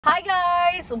Hi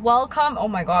guys, welcome. Oh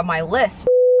my god, my list.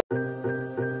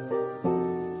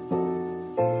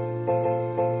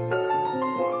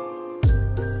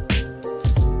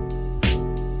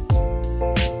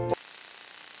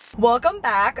 Welcome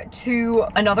back to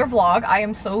another vlog. I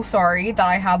am so sorry that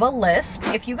I have a lisp.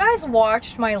 If you guys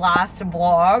watched my last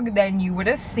vlog, then you would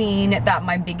have seen that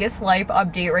my biggest life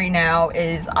update right now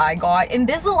is I got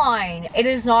Invisalign. It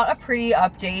is not a pretty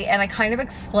update, and I kind of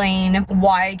explain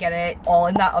why I get it all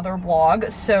in that other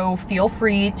vlog, so feel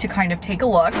free to kind of take a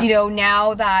look. You know,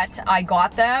 now that I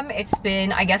got them, it's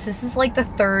been, I guess this is like the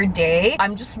third day.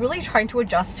 I'm just really trying to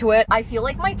adjust to it. I feel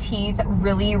like my teeth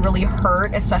really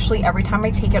hurt, especially every time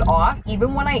I take it off.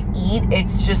 Even when I eat,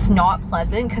 it's just not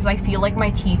pleasant because I feel like my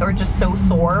teeth are just so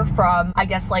sore from, I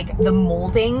guess, like the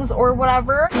moldings or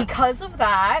whatever. Because of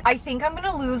that, I think I'm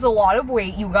gonna lose a lot of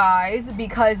weight, you guys,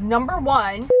 because number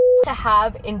one, to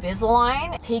have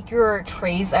Invisalign, take your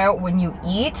trays out when you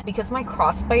eat. Because my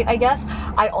crossbite, I guess,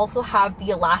 I also have the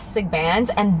elastic bands,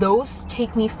 and those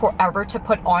take me forever to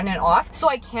put on and off. So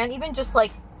I can't even just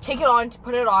like take it on to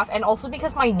put it off. And also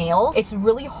because my nails, it's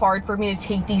really hard for me to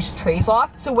take these trays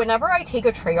off. So whenever I take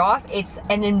a tray off, it's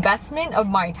an investment of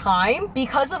my time.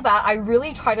 Because of that, I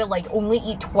really try to like only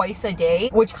eat twice a day,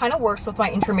 which kind of works with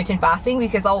my intermittent fasting,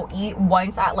 because I'll eat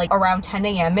once at like around 10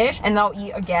 a.m.-ish, and I'll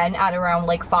eat again at around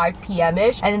like 5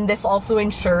 p.m.-ish. And this also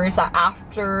ensures that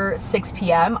after 6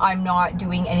 p.m. I'm not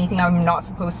doing anything I'm not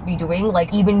supposed to be doing,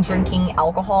 like even drinking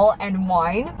alcohol and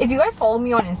wine. If you guys follow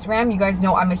me on Instagram, you guys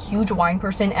know I'm a huge wine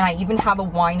person, and I even have a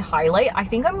wine highlight. I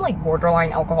think I'm like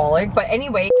borderline alcoholic, but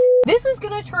anyway, this is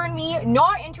gonna turn me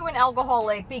not into an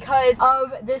alcoholic because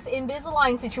of this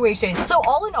Invisalign situation. So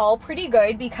all in all, pretty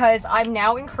good, because I'm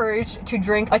now encouraged to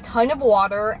drink a ton of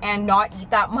water and not eat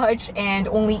that much and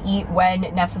only eat when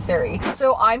necessary.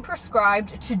 So I'm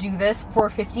prescribed to do this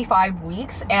for 55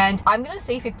 weeks, and I'm gonna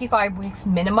say 55 weeks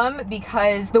minimum,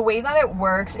 because the way that it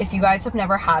works, if you guys have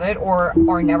never had it or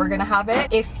are never gonna have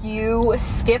it, if you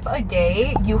skip a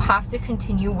day, you have to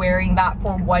continue wearing that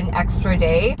for one extra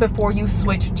day before you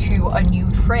switch to a new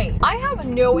tray. I have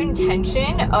no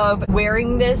intention of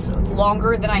wearing this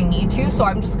longer than I need to, so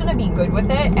I'm just gonna be good with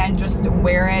it and just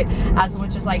wear it as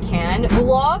much as I can.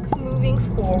 Vlogs moving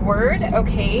forward,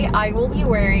 okay, I will be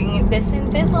wearing this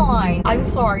Invisalign. I'm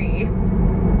sorry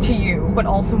to you, but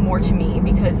also more to me,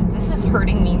 because this is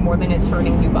hurting me more than it's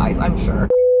hurting you guys, I'm sure.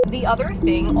 The other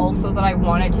thing also that I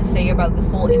wanted to say about this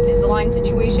whole Invisalign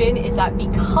situation is that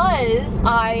because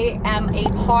I am a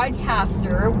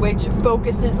podcaster, which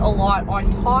focuses a lot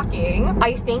on talking,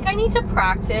 I think I need to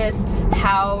practice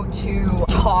how to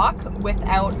talk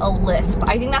without a lisp.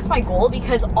 I think that's my goal,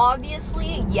 because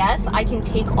obviously, yes, I can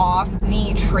take off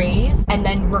the trays and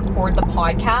then record the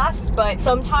podcast, but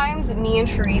sometimes me and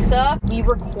Teresa, we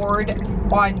record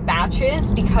on batches,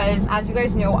 because as you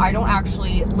guys know, I don't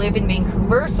actually live in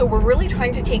Vancouver, so we're really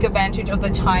trying to take advantage of the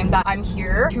time that I'm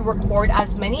here to record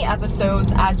as many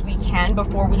episodes as we can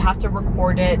before we have to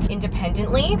record it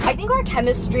independently. I think our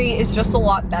chemistry is just a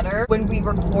lot better when we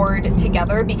record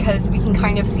together, because we can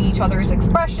kind of see each other's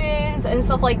expressions and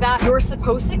stuff like that. You're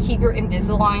supposed to keep your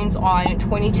Invisaligns on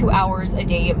 22 hours a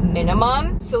day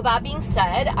minimum. So that being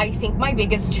said, I think my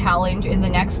biggest challenge in the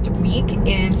next week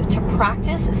is to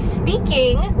practice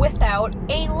speaking without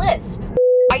a lisp.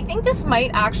 I think this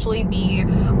might actually be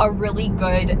a really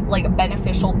good, like,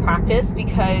 beneficial practice,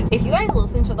 because if you guys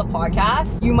listen to the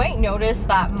podcast, you might notice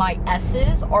that my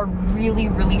S's are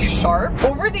really sharp.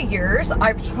 Over the years,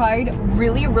 I've tried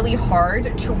really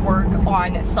hard to work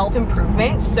on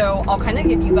self-improvement, so I'll kind of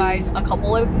give you guys a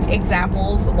couple of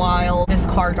examples while this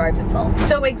car drives itself.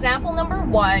 So example number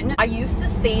one, I used to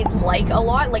say like a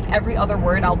lot, like every other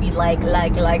word I'll be like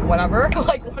whatever,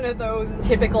 like one of those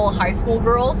typical high school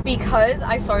girls. Because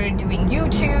I started doing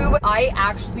YouTube, I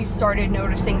actually started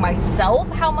noticing myself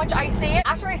how much I say it.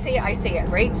 After I say it,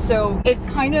 right? So it's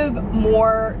kind of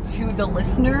more to the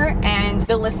listener, and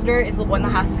the listener is the one that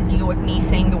has to deal with me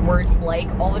saying the words like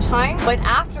all the time. But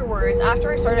afterwards,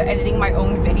 after I started editing my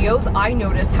own videos, I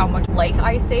noticed how much like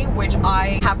I say, which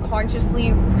I have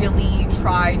consciously really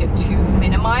tried to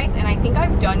minimize, and I think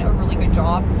I've done a really good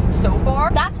job so far.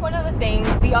 That's one of the things.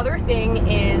 The other thing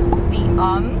is the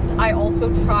ums. I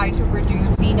also try to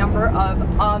reduce the number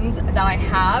of ums that I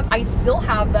have. I still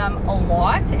have them a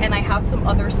lot, and I have some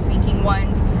other speaking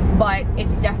ones, but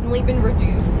it's definitely been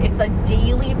reduced. It's a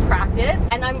daily practice,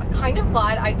 and I'm kind of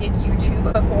glad I did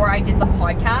YouTube before I did the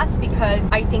podcast, because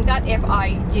I think that if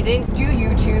I didn't do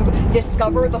YouTube,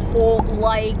 discover the whole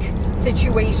like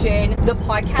situation, the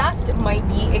podcast might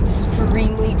be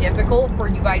extremely difficult for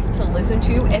you guys to listen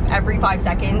to if every 5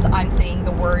 seconds I'm saying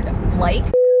the word like.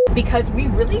 because we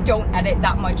really don't edit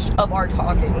that much of our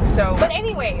talking. So, but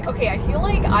anyway, okay, I feel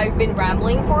like I've been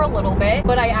rambling for a little bit,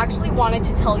 but I actually wanted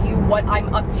to tell you what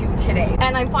I'm up to today,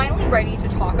 and I'm finally ready to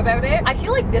talk about it. I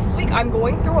feel like this week I'm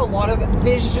going through a lot of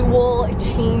visual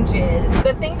changes.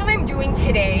 The thing that I'm doing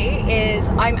today is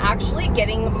I'm actually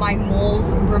getting my moles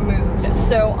removed.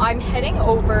 So I'm heading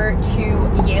over to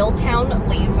Yaletown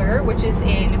Laser, which is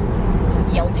in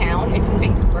Yaletown. It's in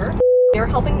Vancouver. They're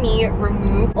helping me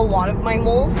remove a lot of my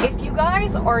moles. If you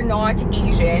guys are not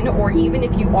Asian, or even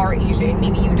if you are Asian,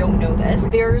 maybe you don't know this,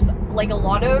 there's like a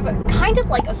lot of kind of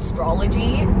like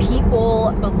astrology.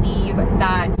 People believe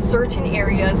that certain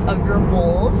areas of your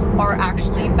moles are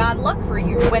actually bad luck for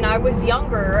you. When I was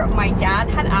younger, my dad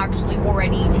had actually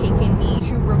already taken me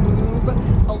to remove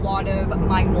a lot of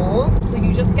my moles. So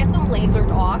you just get them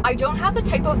lasered off. I don't have the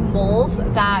type of moles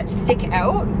that stick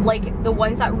out, like the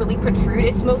ones that really protrude.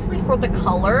 It's mostly for the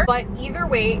color, but either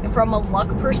way, from a luck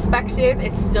perspective,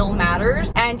 it still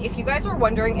matters. And if you guys are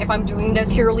wondering if I'm doing this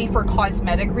purely for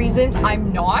cosmetic reasons,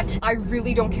 I'm not. I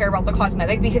really don't care about the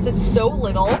cosmetic because it's so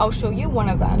little. I'll show you one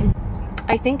of them.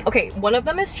 I think, okay, one of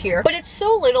them is here, but it's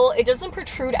so little, it doesn't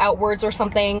protrude outwards or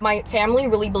something. My family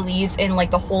really believes in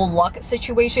like the whole luck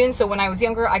situation. So when I was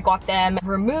younger, I got them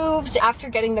removed. After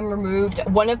getting them removed,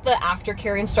 one of the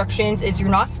aftercare instructions is you're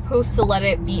not supposed to let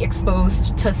it be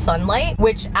exposed to sunlight,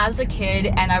 which as a kid,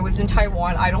 and I was in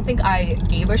Taiwan, I don't think I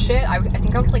gave a shit. I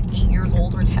think I was like 8 years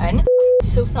old or 10.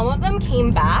 So some of them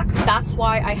came back. That's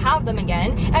why I have them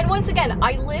again. And once again,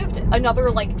 I lived another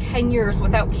like 10 years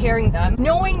without carrying them,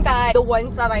 knowing that the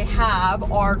ones that I have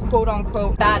are quote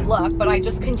unquote bad luck, but I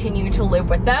just continue to live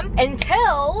with them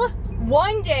until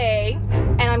one day,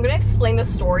 and I'm gonna explain the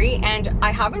story, and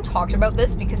I haven't talked about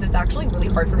this because it's actually really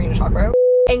hard for me to talk about.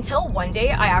 Until one day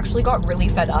I actually got really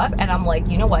fed up and I'm like,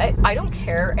 you know what? I don't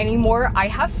care anymore. I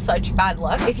have such bad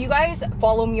luck. If you guys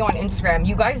follow me on Instagram,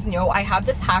 you guys know I have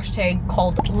this hashtag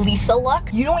called Lisa Luck.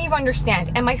 You don't even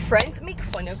understand. And my friends make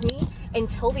fun of me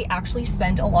until they actually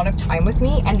spend a lot of time with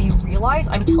me and they realize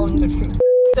I'm telling the truth.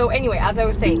 So anyway, as I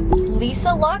was saying,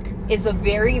 Lisa Luck is a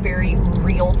very, very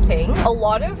real thing. A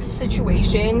lot of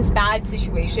situations, bad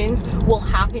situations, will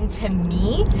happen to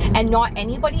me and not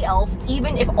anybody else,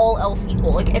 even if all else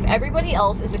equal. Like if everybody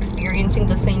else is experiencing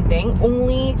the same thing,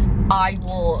 only I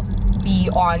will be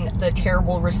on the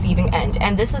terrible receiving end.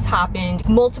 And this has happened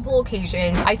multiple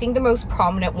occasions. I think the most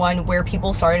prominent one where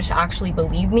people started to actually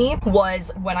believe me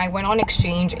was when I went on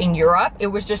exchange in Europe. It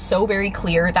was just so very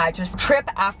clear that just trip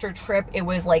after trip, it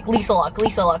was like Lisa Luck,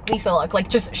 Lisa Luck, Lisa Luck. Like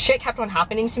just shit kept on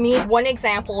happening to me. One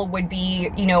example would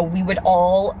be, you know, we would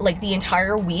all, like the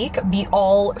entire week, be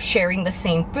all sharing the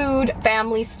same food,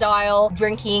 family style,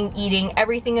 drinking, eating,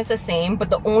 everything is the same,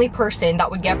 but the only person that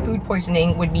would get food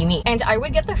poisoning would be me. And I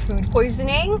would get the food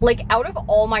poisoning, like out of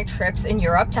all my trips in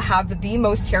Europe to have the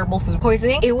most terrible food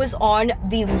poisoning, it was on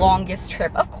the longest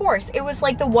trip. Of course, it was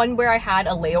like the one where I had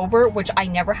a layover, which I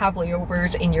never have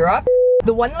layovers in Europe.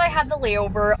 The one that I had the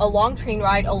layover, a long train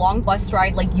ride, a long bus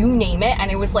ride, like you name it, and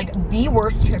it was like the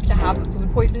worst trip to have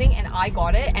food poisoning, and I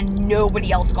got it and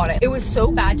nobody else got it. It was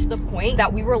so bad to the point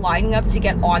that we were lining up to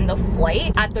get on the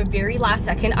flight. At the very last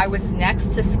second, I was next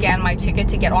to scan my ticket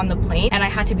to get on the plane, and I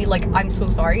had to be like, I'm so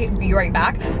sorry, be right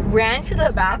back. Ran to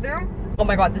the bathroom. Oh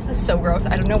my god, this is so gross.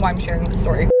 I don't know why I'm sharing this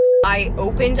story. I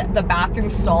opened the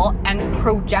bathroom stall and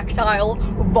projectile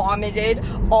vomited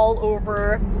all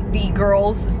over the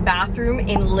girls' bathroom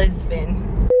in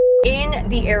Lisbon. In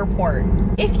the airport.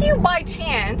 If you by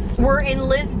chance were in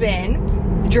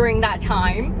Lisbon during that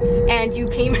time and you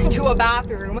came into a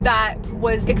bathroom that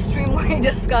was extremely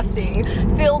disgusting,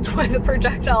 filled with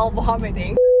projectile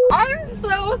vomiting, I'm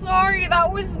so sorry,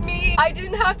 that was me. I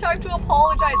didn't have time to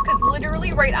apologize because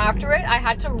literally right after it, I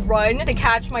had to run to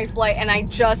catch my flight and I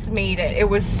just made it. It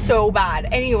was so bad.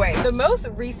 Anyway, the most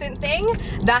recent thing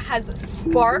that has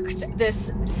sparked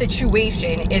this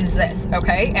situation is this,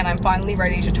 okay? And I'm finally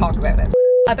ready to talk about it.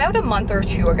 About a month or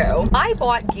two ago, I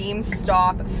bought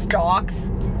GameStop stocks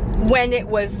when it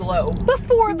was low,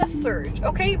 before the surge,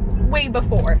 okay? Way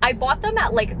before. I bought them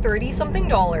at like $30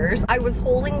 something. I was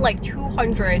holding like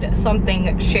 200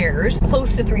 something shares,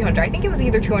 close to 300. I think it was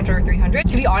either 200 or 300.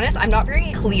 To be honest, I'm not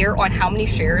very clear on how many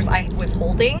shares I was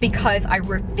holding because I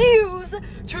refuse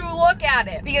to look at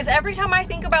it. Because every time I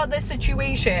think about this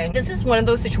situation, this is one of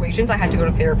those situations I had to go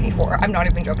to therapy for. I'm not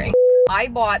even joking. I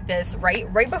bought this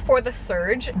right before the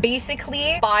surge.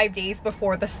 Basically 5 days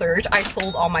before the surge, I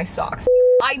sold all my stocks.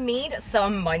 I made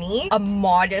some money, a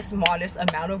modest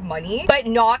amount of money, but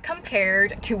not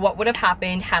compared to what would have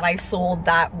happened had I sold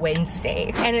that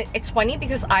Wednesday. And it's funny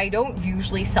because I don't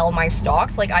usually sell my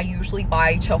stocks. Like, I usually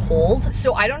buy to hold.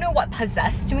 So I don't know what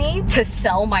possessed me to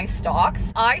sell my stocks.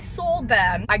 I sold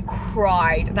them. I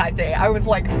cried that day. I was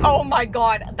like, oh my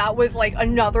God, that was like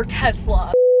another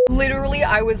Tesla. Literally,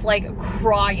 I was like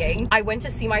crying. I went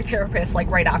to see my therapist like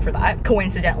right after that,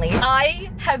 coincidentally. I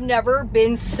have never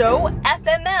been so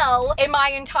FML in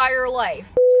my entire life.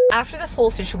 After this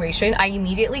whole situation, I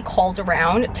immediately called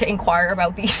around to inquire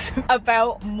about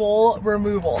about mole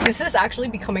removal. This is actually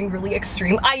becoming really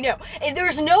extreme. I know,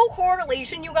 there's no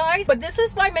correlation, you guys, but this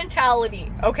is my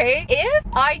mentality, okay? If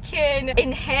I can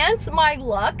enhance my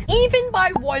luck, even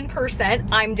by 1%,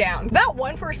 I'm down. That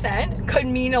 1% could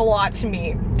mean a lot to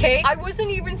me, okay? I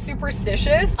wasn't even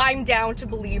superstitious. I'm down to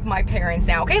believe my parents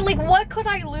now, okay? Like, what could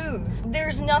I lose?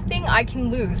 There's nothing I can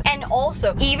lose. And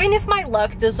also, even if my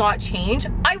luck does not change,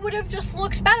 I would have just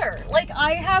looked better. Like,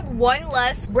 I have one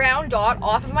less brown dot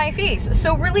off of my face.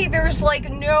 So really, there's like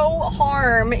no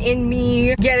harm in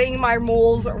me getting my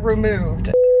moles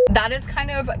removed. That is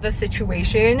kind of the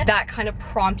situation that kind of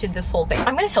prompted this whole thing.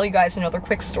 I'm gonna tell you guys another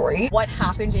quick story. What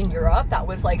happened in Europe that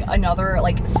was like another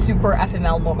like super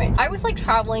FML moment. I was like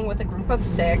traveling with a group of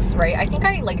 6, right? I think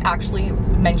I like actually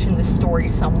mentioned this story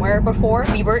somewhere before.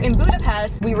 We were in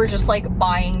Budapest. We were just like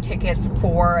buying tickets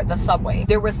for the subway.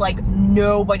 There was like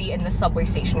nobody in the subway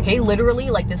station, okay? Literally,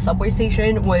 like, the subway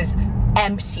station was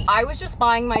empty. I was just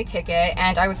buying my ticket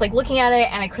and I was like looking at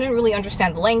it and I couldn't really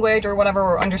understand the language or whatever,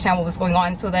 or understand what was going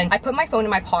on. So then I put my phone in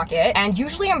my pocket, and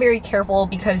usually I'm very careful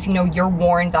because, you know, you're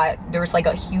warned that there's like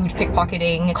a huge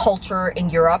pickpocketing culture in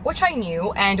Europe, which I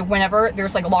knew. And whenever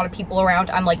there's like a lot of people around,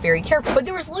 I'm like very careful. But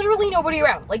there was literally nobody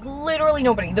around, like literally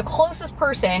nobody. The closest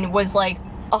person was like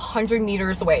 100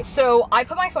 meters away. So I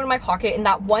put my phone in my pocket. In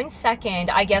that 1 second,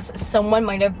 I guess someone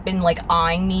might have been like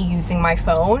eyeing me using my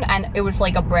phone, and it was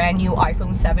like a brand new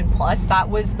iPhone 7 Plus. That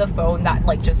was the phone that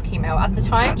like just came out at the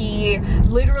time. He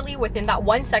literally, within that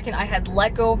 1 second, I had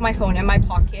let go of my phone in my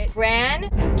pocket, ran,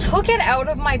 took it out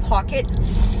of my pocket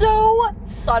so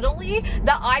subtly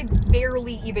that I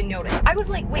barely even noticed. I was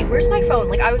like, wait, where's my phone?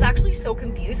 Like, I was actually so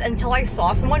confused until I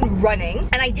saw someone running,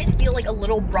 and I did feel like a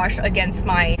little brush against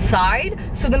my side.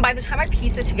 So then by the time I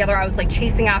pieced it together, I was like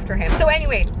chasing after him. So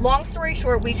anyway, long story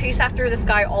short, we chased after this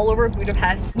guy all over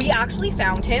Budapest. We actually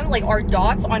found him, like our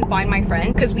dots on Find My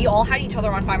Friends, because we all had each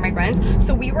other on Find My Friends.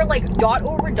 So we were like dot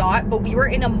over dot, but we were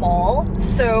in a mall.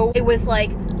 So it was like,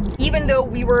 even though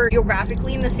we were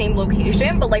geographically in the same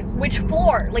location, but like which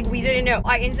floor, like we didn't know.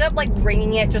 I ended up like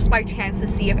ringing it just by chance to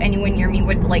see if anyone near me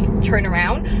would like turn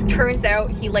around. Turns out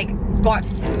he like got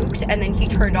spooked and then he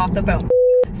turned off the phone.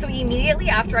 So immediately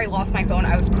after I lost my phone,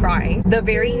 I was crying. The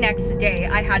very next day,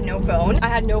 I had no phone. I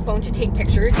had no phone to take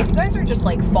pictures. If you guys are just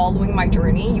like following my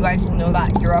journey, you guys will know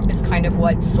that Europe is kind of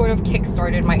what sort of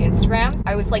kickstarted my Instagram.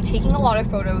 I was like taking a lot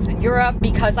of photos in Europe.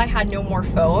 Because I had no more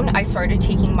phone, I started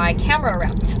taking my camera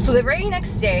around. So the very next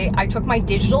day, I took my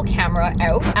digital camera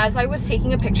out. As I was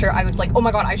taking a picture, I was like, oh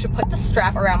my God, I should put the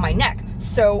strap around my neck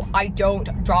so I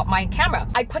don't drop my camera.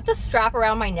 I put the strap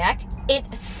around my neck, it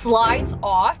slides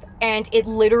off, and it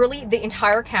literally, the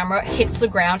entire camera hits the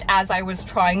ground as I was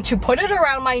trying to put it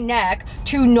around my neck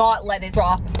to not let it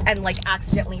drop and like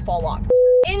accidentally fall off.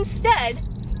 Instead,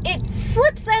 it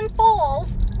slips and falls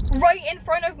right in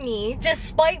front of me,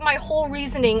 despite my whole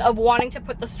reasoning of wanting to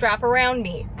put the strap around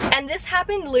me. And this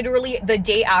happened literally the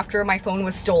day after my phone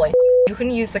was stolen. You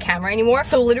couldn't use the camera anymore.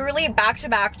 So literally back to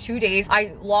back 2 days,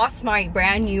 I lost my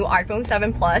brand new iPhone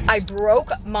 7 Plus. I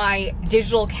broke my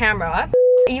digital camera.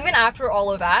 Even after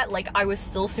all of that, like, I was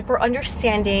still super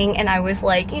understanding, and I was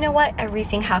like, you know what,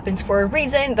 everything happens for a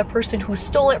reason. The person who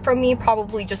stole it from me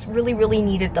probably just really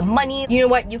needed the money. You know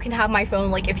what, you can have my phone.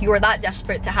 Like, if you are that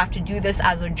desperate to have to do this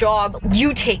as a job,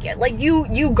 you take it. Like,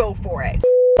 you go for it.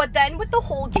 But then with the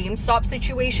whole GameStop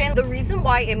situation, the reason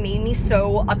why it made me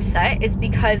so upset is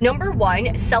because, number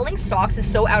one, selling stocks is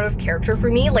so out of character for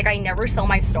me. Like, I never sell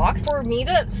my stocks. For me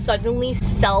to suddenly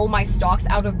sell my stocks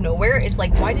out of nowhere, it's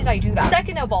like, why did I do that?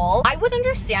 Second of all, I would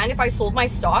understand if I sold my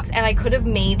stocks and I could have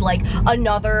made like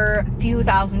another few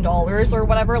 $1,000s or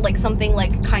whatever, like something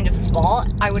like kind of small.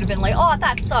 I would have been like, oh,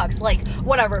 that sucks, like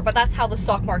whatever, but that's how the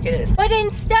stock market is. But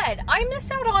instead, I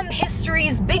missed out on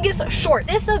history's biggest short.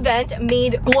 This event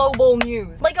made global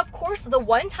news. Like, of course, the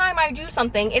one time I do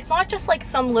something, it's not just like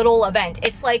some little event.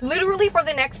 It's like literally for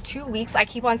the next 2 weeks, I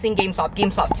keep on saying GameStop,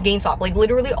 GameStop, GameStop, like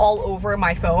literally all over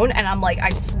my phone. And I'm like, I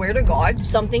swear to God,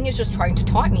 something is just trying to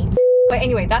taunt me. But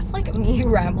anyway, that's like me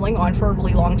rambling on for a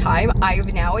really long time.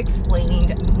 I've now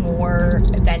explained more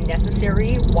than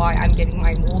necessary why I'm getting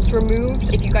my moles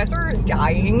removed. If you guys are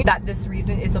dying that this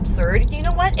reason is absurd, you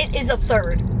know what? It is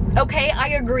absurd. Okay, I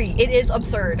agree. It is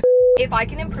absurd. If I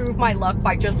can improve my luck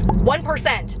by just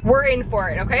 1%, we're in for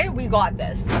it, okay? We got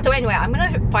this. So anyway, I'm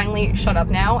gonna finally shut up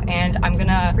now and I'm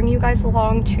gonna bring you guys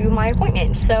along to my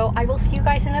appointment. So I will see you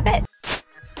guys in a bit.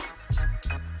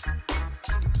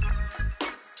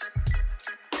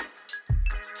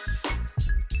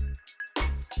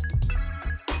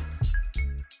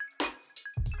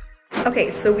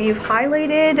 Okay, so we've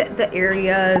highlighted the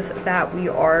areas that we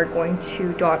are going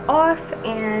to dot off,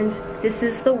 and this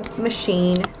is the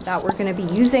machine that we're going to be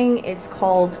using. It's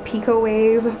called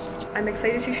PicoWave. I'm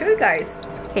excited to show you guys.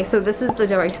 Okay, so this is the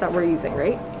device that we're using,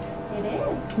 right? It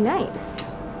is. Nice.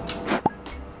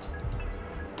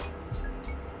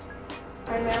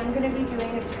 I'm going to be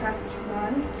doing a test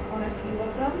run on a few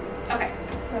of them. Okay.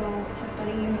 So just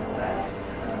letting you know that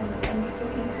I'm just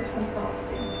looking for some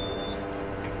frosting.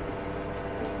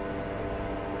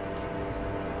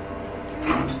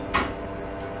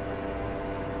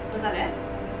 Was that it?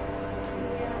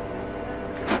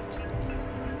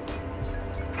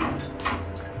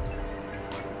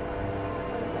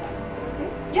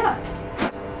 Yeah.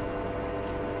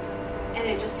 And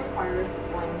it just requires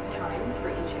one time for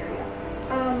each area?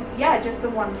 Yeah, just the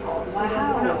one pulse. Wow. We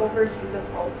don't want to overdo the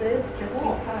pulses just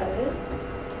because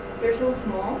they're so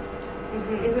small.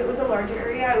 If it was a larger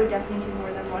area, I would definitely do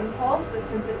more than one pulse, but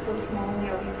since it's so small, we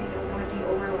obviously don't want to be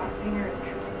overlapping or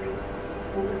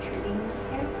over-treating the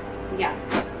skin. Yeah.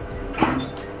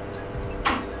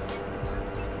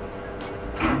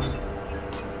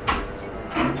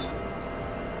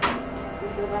 You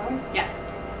feel that one? Yeah.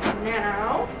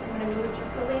 Now, I'm going to move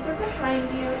just the laser behind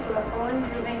you, so that's all I'm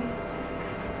doing.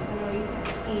 So I know you can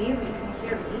see, but you can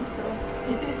hear me, so.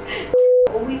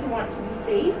 Always want to be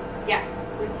safe. Yeah.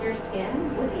 With your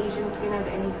skin, with Asian skin of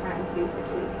any kind,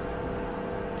 basically.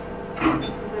 Because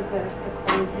of the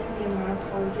collagen, the amount of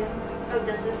collagen. Oh,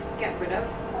 does this get rid of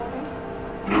collagen?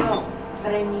 No,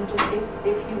 but I mean, just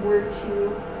if you were to,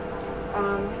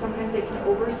 sometimes it can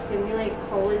overstimulate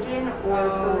collagen or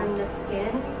burn the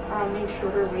skin in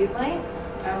shorter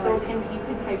wavelengths. So it can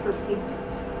deepen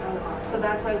hyperpigment. So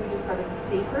that's why we just gotta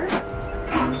be safer.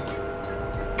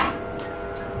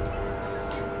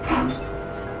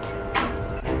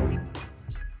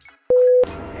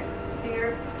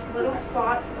 Little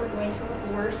spots are going to look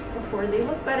worse before they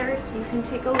look better, so you can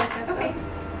take a look at them.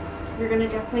 You're going to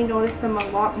definitely notice them a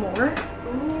lot more.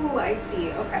 Ooh, I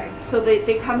see. Okay. So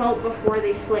they come out before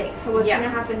they flake. So what's going to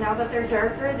happen now that they're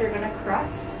darker, they're going to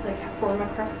crust, like form a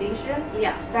crustation.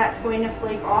 Yeah. That's going to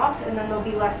flake off, and then there'll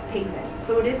be less pigment.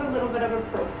 So it is a little bit of a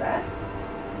process,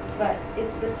 but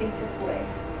it's the safest way.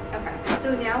 Okay.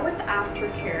 So now with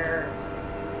aftercare,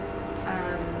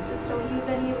 just don't use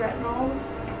any retinols.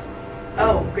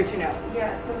 Oh, good to know.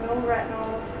 Yeah, so no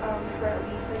retinols for at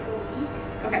least like a week.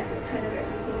 Okay. Kind of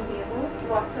everything handled.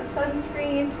 Lots of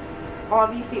sunscreen.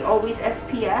 Obviously, always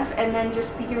SPF, and then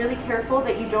just be really careful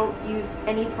that you don't use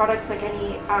any products like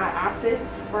any acids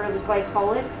or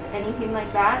glycolics, anything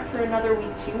like that, for another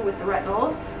week too with the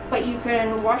retinols. But you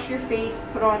can wash your face,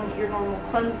 put on your normal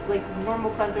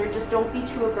cleanser. Just don't be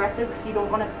too aggressive because you don't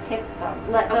want to pick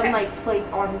them. Let them like flake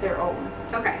on their own.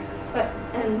 Okay.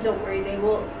 And don't worry, they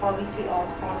will obviously all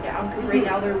calm down because right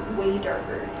now they're way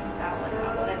darker. That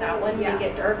one, and that one. They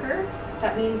get darker.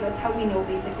 That means that's how we know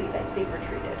basically that they were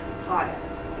treated. Got it.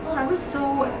 Well, that was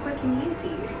so quick and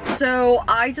easy. So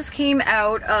I just came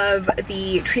out of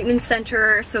the treatment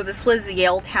center. So this was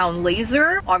Yaletown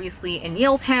Laser, obviously in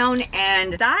Yaletown,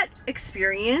 and that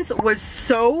experience was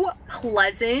so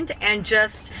pleasant and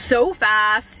just so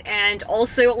fast. And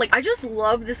also, like, I just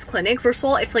love this clinic. First of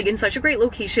all, it's like in such a great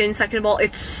location. Second of all,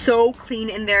 it's so clean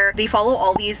in there. They follow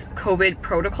all these COVID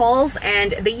protocols,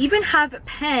 and they even have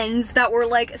pens that were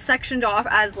like sectioned off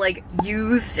as like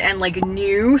used and like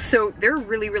new. So they're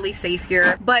really safe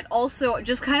here. But also,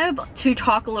 just kind of to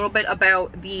talk a little bit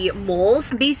about the moles.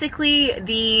 Basically,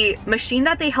 the machine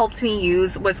that they helped me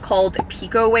use was called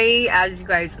PicoWave, as you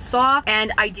guys saw,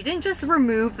 and I didn't just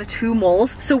remove the 2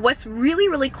 moles. So what's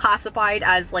really classified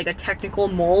as like a technical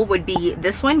mole would be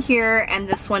this one here and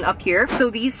this one up here. So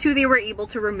these 2 they were able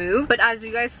to remove, but as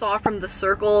you guys saw from the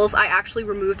circles, I actually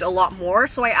removed a lot more.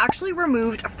 So I actually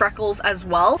removed freckles as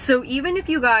well. So even if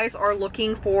you guys are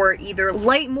looking for either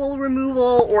light mole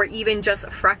removal pimple or even just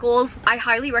freckles, I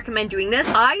highly recommend doing this.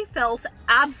 I felt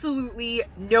absolutely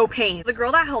no pain. The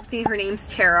girl that helped me, her name's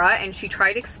Tara, and she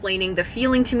tried explaining the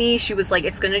feeling to me. She was like,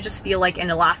 it's gonna just feel like an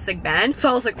elastic band. So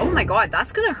I was like, oh my god,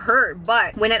 that's gonna hurt.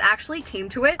 But when it actually came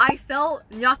to it, I felt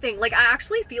nothing. Like, I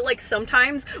actually feel like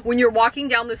sometimes when you're walking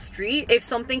down the street, if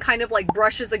something kind of like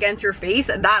brushes against your face,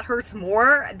 that hurts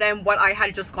more than what I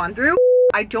had just gone through.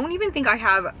 I don't even think I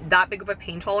have that big of a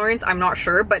pain tolerance, I'm not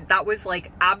sure, but that was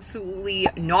like absolutely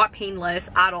not painless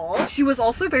at all. She was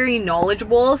also very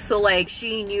knowledgeable, so like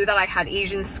she knew that I had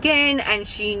Asian skin and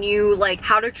she knew like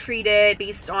how to treat it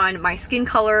based on my skin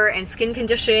color and skin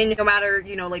condition. No matter,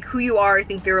 you know, like who you are, I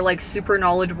think they're like super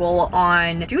knowledgeable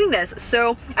on doing this.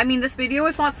 So I mean, this video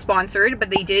is not sponsored, but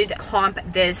they did comp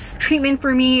this treatment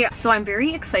for me, so I'm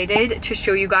very excited to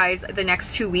show you guys the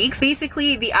next 2 weeks.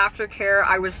 Basically, the aftercare,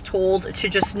 I was told to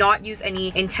just not use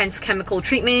any intense chemical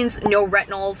treatments, no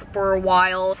retinols for a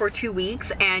while, for 2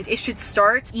 weeks, and it should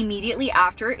start immediately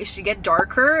after. It should get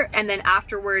darker, and then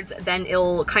afterwards, then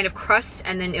it'll kind of crust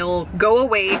and then it'll go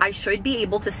away. I should be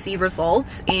able to see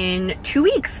results in 2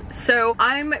 weeks. So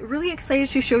I'm really excited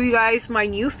to show you guys my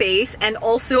new face, and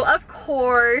also of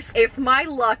course if my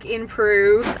luck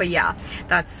improves. But yeah,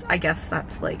 I guess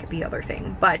that's like the other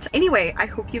thing. But anyway, I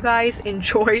hope you guys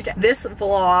enjoyed this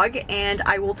vlog, and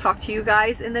I will talk to you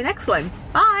guys in the next one.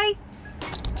 Bye!